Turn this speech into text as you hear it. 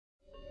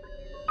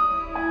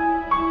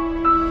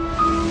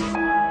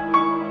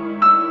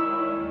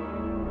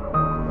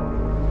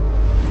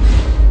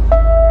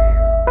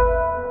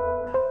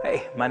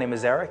My name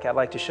is Eric. I'd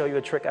like to show you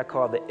a trick I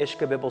call the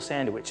Ishkabibble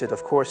sandwich. It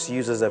of course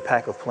uses a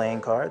pack of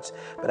playing cards,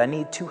 but I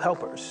need two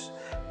helpers.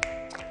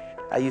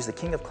 I use the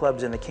King of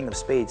Clubs and the King of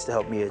Spades to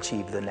help me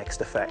achieve the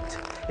next effect.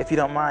 If you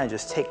don't mind,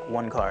 just take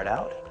one card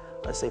out.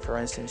 Let's say for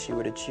instance you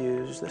were to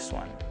choose this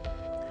one.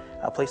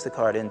 I'll place the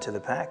card into the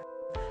pack.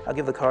 I'll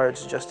give the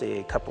cards just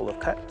a couple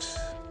of cuts.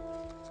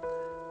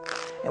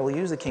 And we'll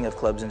use the King of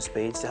Clubs and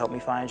Spades to help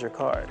me find your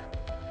card.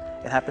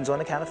 It happens on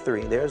the count of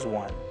 3. There's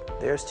 1,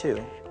 there's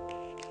 2,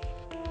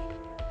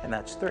 and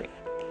that's 3.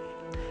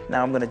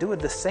 Now I'm going to do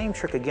the same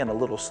trick again a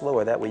little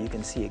slower, that way you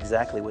can see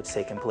exactly what's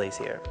taking place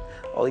here.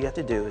 All you have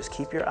to do is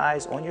keep your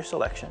eyes on your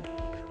selection,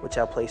 which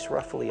I'll place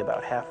roughly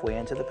about halfway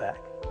into the pack,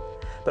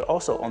 but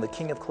also on the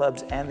King of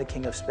Clubs and the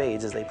King of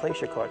Spades as they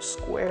place your cards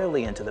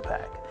squarely into the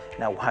pack.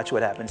 Now watch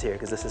what happens here,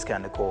 because this is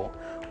kind of cool.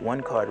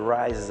 One card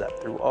rises up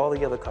through all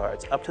the other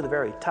cards up to the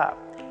very top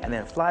and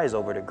then flies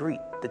over to greet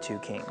the 2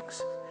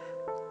 kings.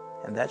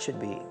 And that should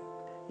be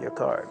your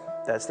card.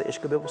 That's the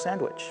Ishkabibble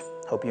sandwich.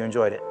 Hope you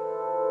enjoyed it.